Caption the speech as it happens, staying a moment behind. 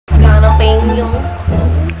your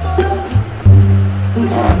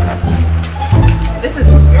This is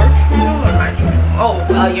your channel or my channel?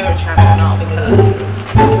 Oh, your channel now because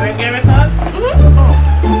you're here with us?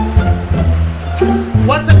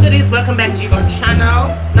 What's up, goodies? Welcome back to your channel.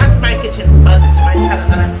 Not to my kitchen, but to my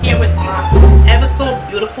channel. And I'm here with my ever so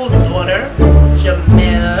beautiful daughter,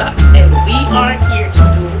 JAMIELA. And we are here to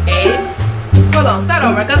do a... Hold on, start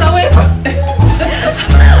over, because I'm waiting for...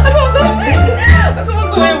 I'm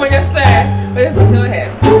supposed to wait when you say. Go ahead.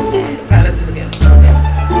 Alright, let's do it again.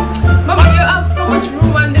 Mama, you have so much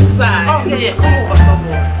room on this side. Oh, yeah, come over some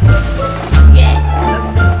more. yeah.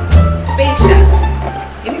 Spacious.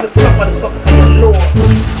 You need to stop on the socket for your lower.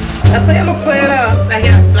 That's why you look so like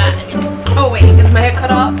you're sliding. Oh, wait, is my hair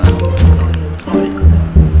cut off?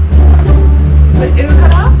 So, is it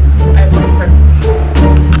cut off? Alright, that's perfect.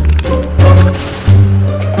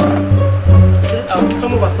 Oh,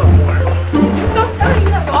 come over some more. So I'm telling you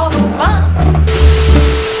that for all this fun.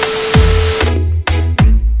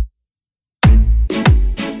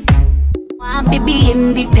 Want to be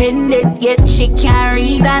independent, yet she can't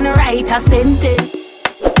read and write a sentence.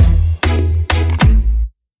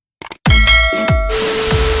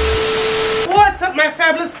 What's up, my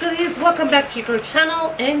fabulous goodies? Welcome back to your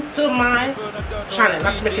channel and to my channel,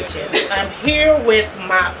 not to my kitchen. I'm here with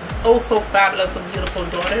my also fabulous and beautiful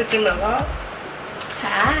daughter, JAMIELA.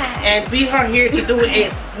 Hi. And we are here to do a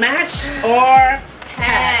smash or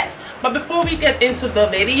pass. But before we get into the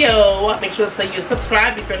video, make sure to you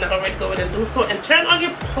subscribe if you're not already. Go ahead and do so, and turn on your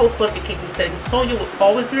post notification settings so you will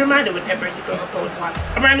always be reminded whenever you go upload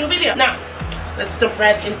a brand new video. Now, let's jump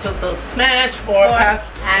right into the smash or pass.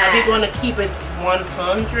 Now we're going to keep it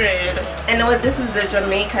 100. And what this is the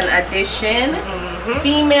Jamaican edition,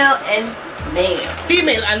 female and male.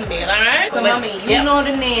 Female and male, alright? So, mommy, you know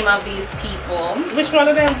the name of these people. Which one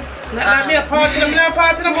of them? Not me a part of them, not a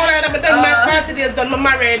part of them, but then my party is done, I'm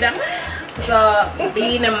married. So,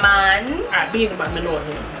 Being a Man. Alright, Being a Man, I know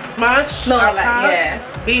him. Smash? No, like, yeah.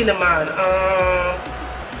 Being a Man.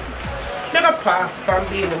 Make a pass from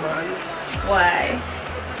Being a Man. Why?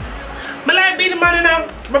 I like Being a Man now,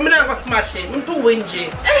 but I'm not going to smash it. I'm too whingy.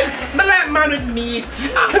 I like man with meat.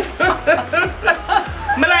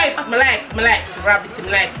 I like rabbit,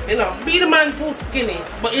 you know, Being a Man too skinny,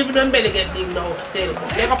 but even when belly get big now still,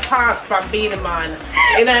 but never pass from Being a Man.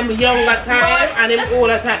 And I'm younger time and I'm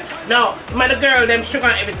older time. No, my girl, them sugar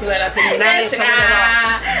and everything like that. Nice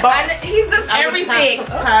but and he's just everything.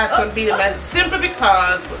 Pass from Being a Man simply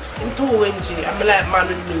because I'm too whingy. I'm like man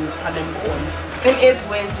with meat and them bones. It is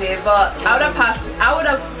whingy, but I would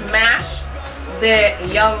have smashed the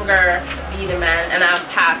younger Being a Man and I've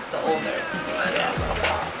passed the older.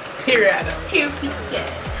 Period.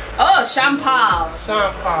 Oh, Sean-Paul.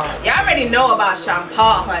 Sean-Paul. Y'all already know about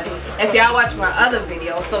Sean-Paul, honey. If y'all watch my other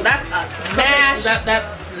video, so that's a smash.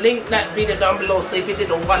 Link that video down below, so if you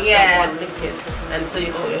didn't watch that one, link it until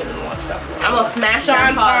you go ahead and watch that one. I'm gonna smash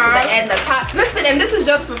Sean-Paul to the end of top. Listen, and this is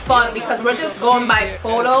just for fun because we're just going by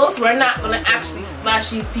photos. We're not gonna actually smash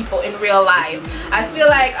these people in real life. I feel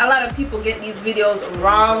like a lot of people get these videos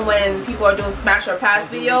wrong when people are doing smash or pass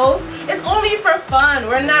videos. It's only for fun.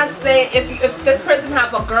 We're not saying if this person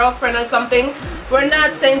have a girlfriend or something, we're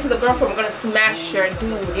not saying to the girlfriend we're gonna smash your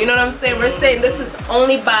dude. You know what I'm saying? We're saying this is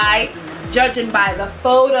only by judging by the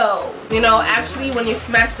photos. You know, actually when you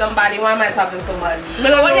smash somebody, why am I talking so much?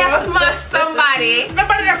 When you smash somebody,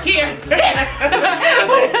 nobody don't care.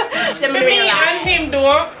 Let me realize. And him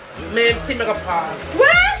though, man, he make a pass.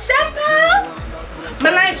 What? Sean-Paul? I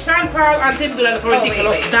like Sean-Paul and him do that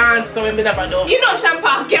ridiculous dance so we never do. You know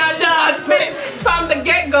Sean-Paul can't dance. From the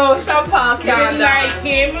get-go, Sean-Paul can't dance. Like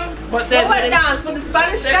him, but then what dance? With the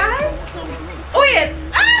Spanish guy? Oh yeah.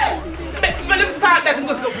 When him start that, it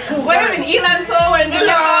was too when him in Elan so when you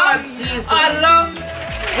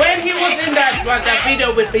when he was in that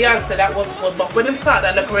video with Beyonce, that was good, but when him started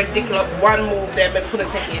that look ridiculous one move there, I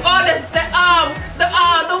couldn't take it. Oh,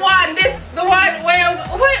 the one where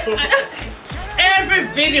every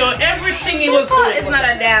video, everything he was doing. It's not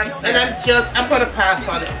a dance. And I'm gonna pass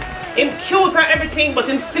on it. Him cute and everything, but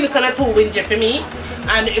him still kinda too whingy for me.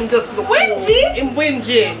 And him just look whingy? Him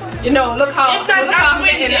whingy. You know, look how I'm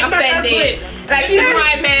getting offended. Like he's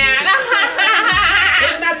my man.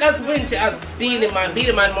 It's not as whingy as Being a Man. Being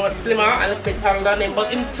a Man more slimmer and a bit taller than him, but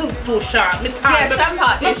him too sharp. Yeah,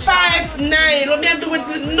 Sean-Paul is 5'9". What me I do with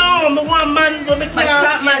no, me one man go me but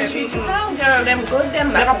sharp man treat you down, girl. Them good,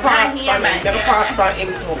 them never pass for me. Never pass for him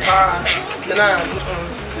to pass.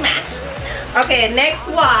 Smash. Okay, next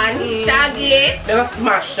one, Shaggy. Never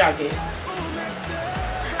smash Shaggy.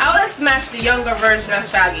 I would have smashed the younger version of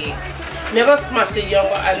Shaggy. Never smash the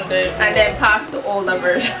younger and then pass the older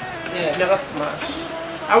version. Yeah, never smash.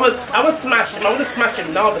 I would smash him. I would smash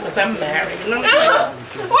him now because I'm married. You know what I'm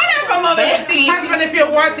saying? Whatever, Mama. Husband, if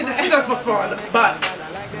you're watching this, is just for fun. But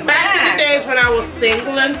back in the days when I was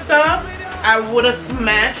single and stuff, I would have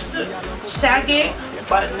smashed Shaggy.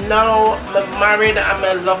 But now I'm married and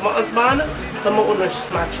I love my husband, so I wouldn't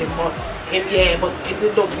smash him. But it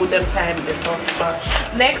did look good them time. So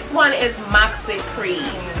smash. Next one is Maxi Freeze.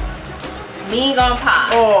 Me gonna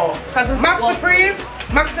pass. Oh, Maxi Freeze.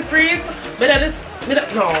 Maxi Freeze. But I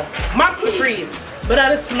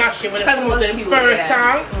just smash it when it comes with the first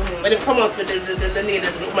song. When it come out with the lady,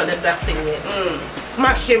 the woman that sing it.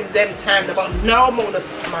 Smash him them times. About now I'm gonna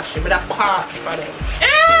smash him. But I pass for them.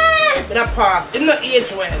 But I pass. It's not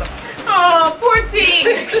age well. Oh, poor thing.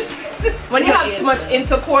 When you have too much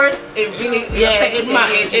intercourse, it really affects your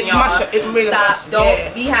age in your really stop.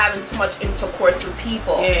 Don't be having too much intercourse with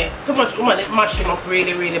people. Yeah, too much woman, it mash him up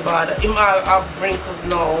really, really bad. Him all have wrinkles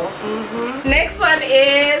now. Next one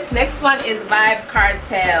is Vibe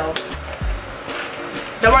Cartel.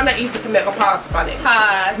 The one that easy to make a pass for him.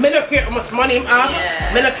 Pass. Me don't care how much money him have.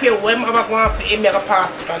 Yeah. Me don't care when I'm going for him make a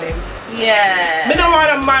pass for him. Yeah. Me don't want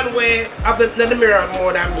a man where have the mirror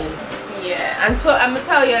more than me. Yeah, and so I'm gonna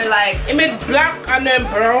tell you, like, it made black and then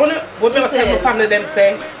brown. What do I tell my family them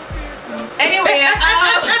say? Anyway,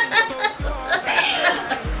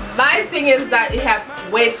 my thing is that he have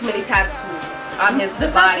way too many tattoos on his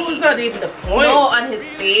body. Tattoo's not even the point. No, on his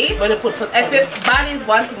face. But put if your body is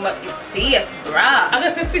one thing, but your face, bruh. I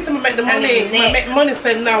guess if people make the money, make money.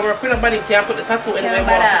 Say now we're nobody can put the tattoo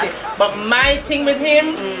anywhere. But my thing with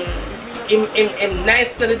him. In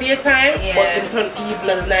nice to the daytime, but in turn evil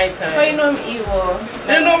in the night time. But you know I'm evil.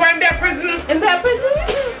 You know why I'm there prison? In that prison?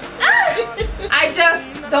 I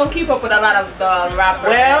just don't keep up with a lot of the rappers.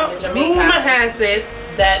 Well, in Jamaica. rumor has it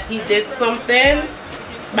that he did something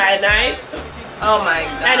by night. Oh my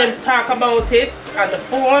god. And then talk about it on the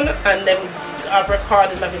phone, and then I've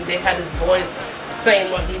recorded of him. They had his voice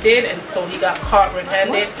saying what he did, and so he got caught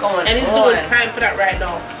red-handed. And he's doing time for that right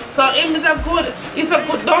now. So him is he's a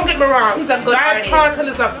good, don't get me wrong. He's a good artist. Cartel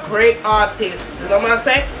is a great artist, you know what I'm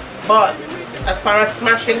saying? But as far as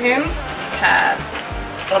smashing him, pass.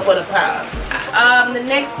 I'm gonna pass. The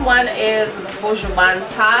next one is Bojo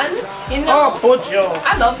Bantan. You know, oh, Bojo.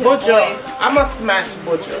 I love his voice. I'm a smash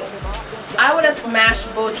Bojo. I would have smashed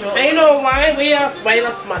Bojo. And you know why? Why you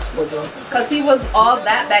smash Bojo? Because he was all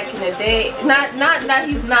that back in the day. Not that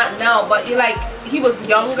he's not now, but he was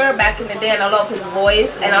younger back in the day, and I love his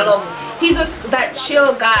voice, and I love, he's just that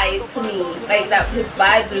chill guy to me. Like that, his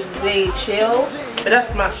vibes are way chill. But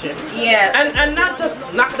that's smash him. Yeah. And not just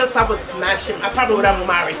I would smash him. I probably would have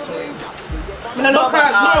married to him. No, for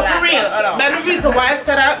real. That's the reason why I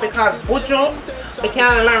said that, because Bojo, they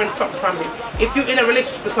can learn something from him. If you're in a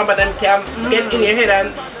relationship with somebody, them can get in your head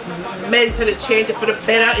and mentally change it for the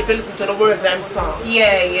better if you listen to the words of them song.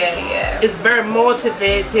 Yeah. It's very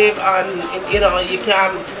motivative, and you know, you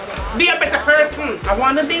can be a better person. I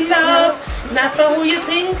wanna be loved, not for who you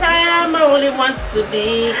think I am. I only want to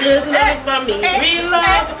be good love for me, real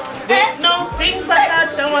love. With no strings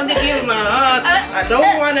attached, I want to give my heart. I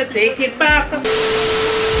don't want to take it back.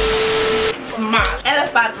 Smash.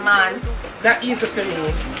 Elephant Man. That easy for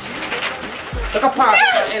me. Look at part of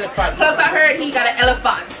the elephant. Plus I heard he got an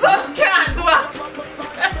elephant, so can't do it.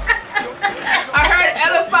 I heard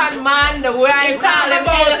Elephant Man, the way I call him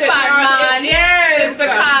Elephant Man. Yes. It's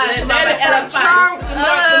because of an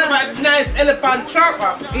elephant. Nice elephant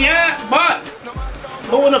chopper. Yeah, but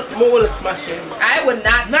I wanna smash him. I would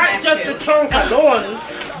not smash Not just him. the trunk alone,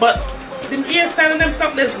 but the hairstyle and them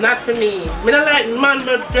something is not for me. I don't like man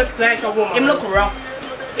but just like a woman. Him look rough.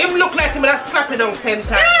 Him look like him that slap it down 10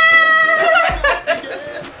 times.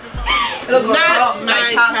 Look not rough,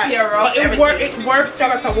 my top type. tier rough, But it works for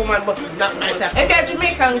like a woman, but it's not my type. If you're a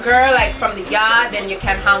Jamaican girl, like from the yard, then you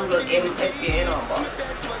can handle him if you know, but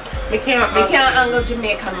we can't handle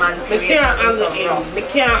Jamaican man. We can't handle him. We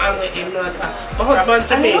can't handle him. My husband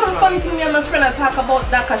Jamaican. And you know the funny thing, me and my friend I talk about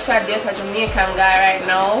that because she date a Jamaican guy right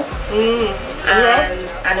now.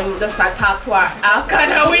 And him just talk to her all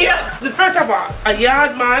kind of weird. First of all, a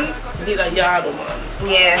yard man need a yard woman.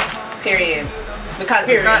 Yeah, period. Because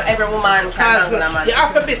not every woman can handle a man. You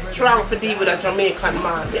have to be strong to deal with a Jamaican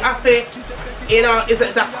man. You have to, you know, it's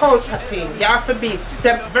a culture thing. You have to be,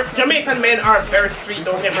 Jamaican men are very sweet,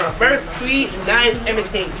 don't get me wrong. Very sweet, nice,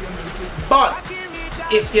 everything. But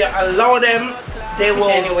if you allow them, they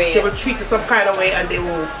will treat you some kind of way, and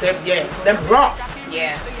them rough.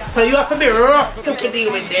 Yeah. So you have to be rough to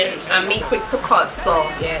deal with them. And me quick to cut, so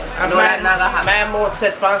yeah. And my more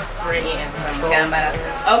set for spring. Yeah. So,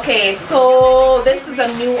 yeah. Okay, so this is a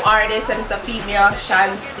new artist and it's a female,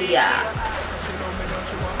 Shansia.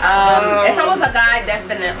 If I was a guy,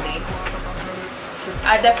 definitely.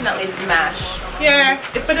 I definitely smash. Yeah,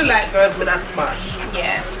 if I don't like girls, but I smash.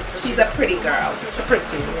 Yeah, she's a pretty girl. She's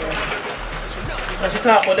pretty. Yeah. And she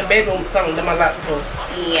talk about the bedroom song, them a lot too.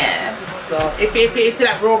 Yeah. So if it's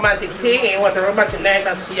that romantic thing and you want a romantic night,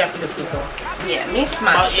 that's what you have to listen to. Yeah, me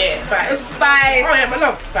smash. Oh yeah, Spice. Spice. Oh yeah, I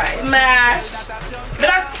love Spice. Smash. But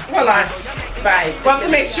that's, hold on, Spice. We have to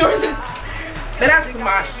make sure it's... But that's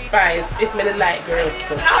smash Spice if me like girls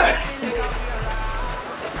too.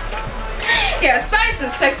 Yeah, Spice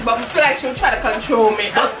is sexy, but I feel like she'll try to control me.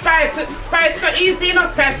 But Spice not easy, you know.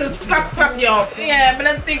 Spice will slap you off. Yeah, but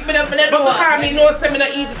I think, but because me know say me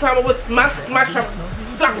not easy, so I will smash up,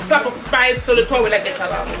 slap up Spice to the toe with like the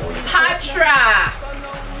color. Patra.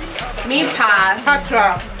 Me pass.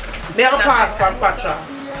 Patra. Me have a pass from Patra.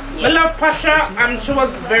 Yeah. I love Patra, and she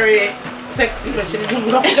was very sexy when she didn't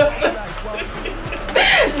love it.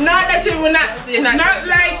 Not that you will not see. Not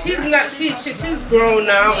like she's grown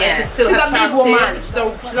now, yeah. and she's still a big woman. She's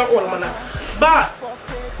an old woman now. But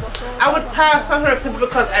I would pass on her simply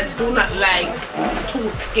because I do not like too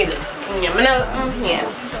skinny. Yeah.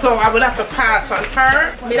 So I would have to pass on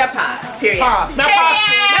her. Me da pass. Period. Pass. Me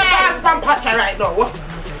pass from Patra right now.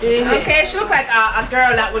 Okay, she look like a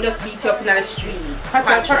girl that would just beat you up in the street.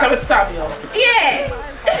 Patra will stab you. Yeah.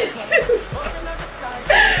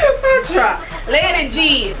 Patra. Lady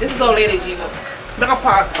G. This is how Lady G look. Make a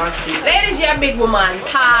pass on she. Lady G a big woman.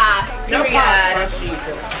 Pass. Period.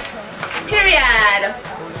 Period.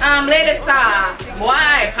 Lady Sa.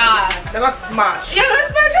 Why? Pass. Make a smash. Yeah,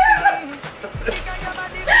 let's smash it.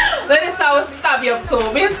 Lady Sa will stab you up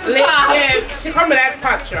too. Miss Pass. Yeah, she come like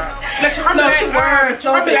Patra. Like she come no, like she works. She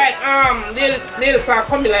come like Lady Sa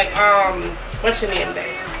come like what's your name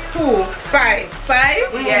there? Who? Spice.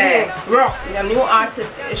 Spice? Yeah. Rock. Your new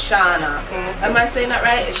artist is Shana. Am I saying that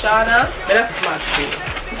right? Is Shana? But that's smash shit.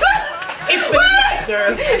 If we like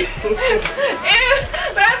girls.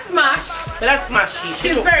 But that's smash. But that's smash shit.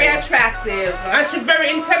 She's very attractive. And she's very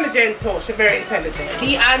intelligent too. She's very intelligent.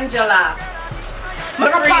 D'Angela.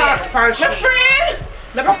 Make a pass for she. My friend.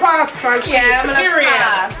 Make a pass for she. Yeah, I'm gonna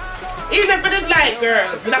pass. Even if I didn't like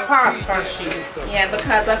girls, but a pass for she. Yeah,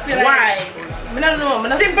 because I feel like... Why? I don't know.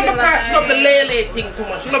 Simple because like... she loves the lay thing too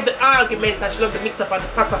much. She loves the argument and she loves the mix up and the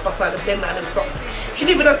passa and the blend and them songs. She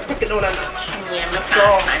didn't even just take it down a notch. Yeah,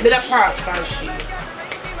 so, with a pass for she.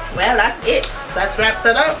 Well, that's it. That's wraps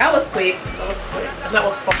it up. That was quick. That was quick. That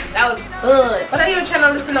was fun. That was fun. What are you trying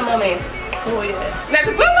to listen to, mommy? Oh, yeah. That's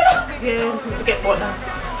a good. Yeah, forget about that.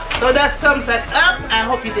 So that sums it up. I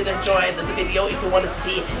hope you did enjoy the video. If you want to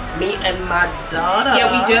see me and my daughter.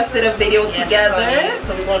 Yeah, we just did a video together.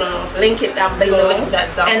 So we're gonna link it down below. Link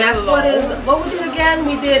that down and that's below. what we did again.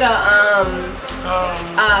 We did a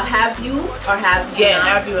have you or have you yeah, not?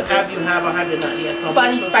 have you or have you not? Yes. So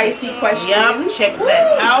fun spicy questions. Yep, check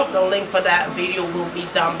that out. The link for that video will be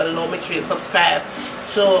down below. Make sure you subscribe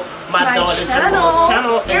to my daughter Jamaila's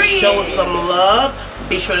channel and show some love.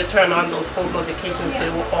 Be sure to turn on those post notifications so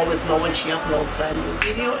you will always know when she uploads a brand new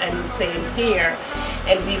video. And the same here.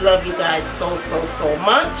 And we love you guys so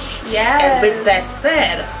much. Yes. And with that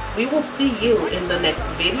said, we will see you in the next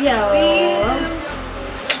video. See you.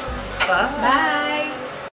 Bye. Bye.